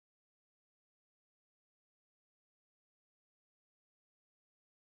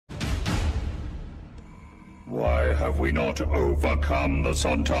Why have we not overcome the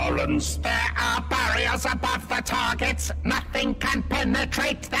Sontarans? There are barriers above the targets. Nothing can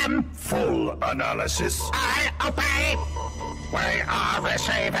penetrate them. Full analysis. I obey. We are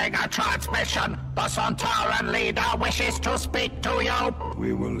receiving a transmission. The Sontaran leader wishes to speak to you.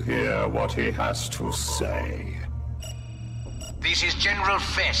 We will hear what he has to say. This is General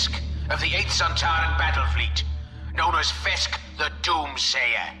Fisk of the 8th Sontaran Battle Fleet, known as Fisk the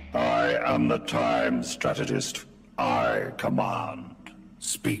Doomsayer. I am the Time Strategist. I command.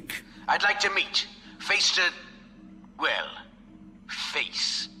 Speak. I'd like to meet, face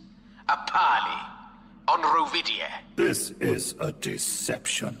a parley on Rovidia. This is a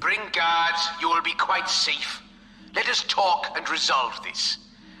deception. Bring guards, you will be quite safe. Let us talk and resolve this.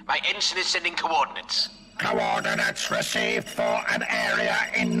 My ensign is sending coordinates. Coordinates received for an area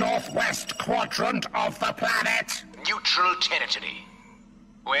in northwest quadrant of the planet. Neutral territory.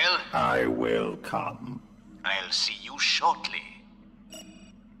 Well? I will come. I'll see you shortly.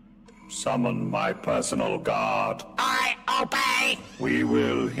 Summon my personal guard. I obey. We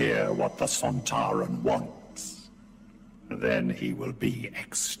will hear what the Sontaran wants. Then he will be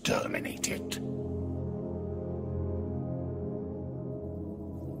exterminated.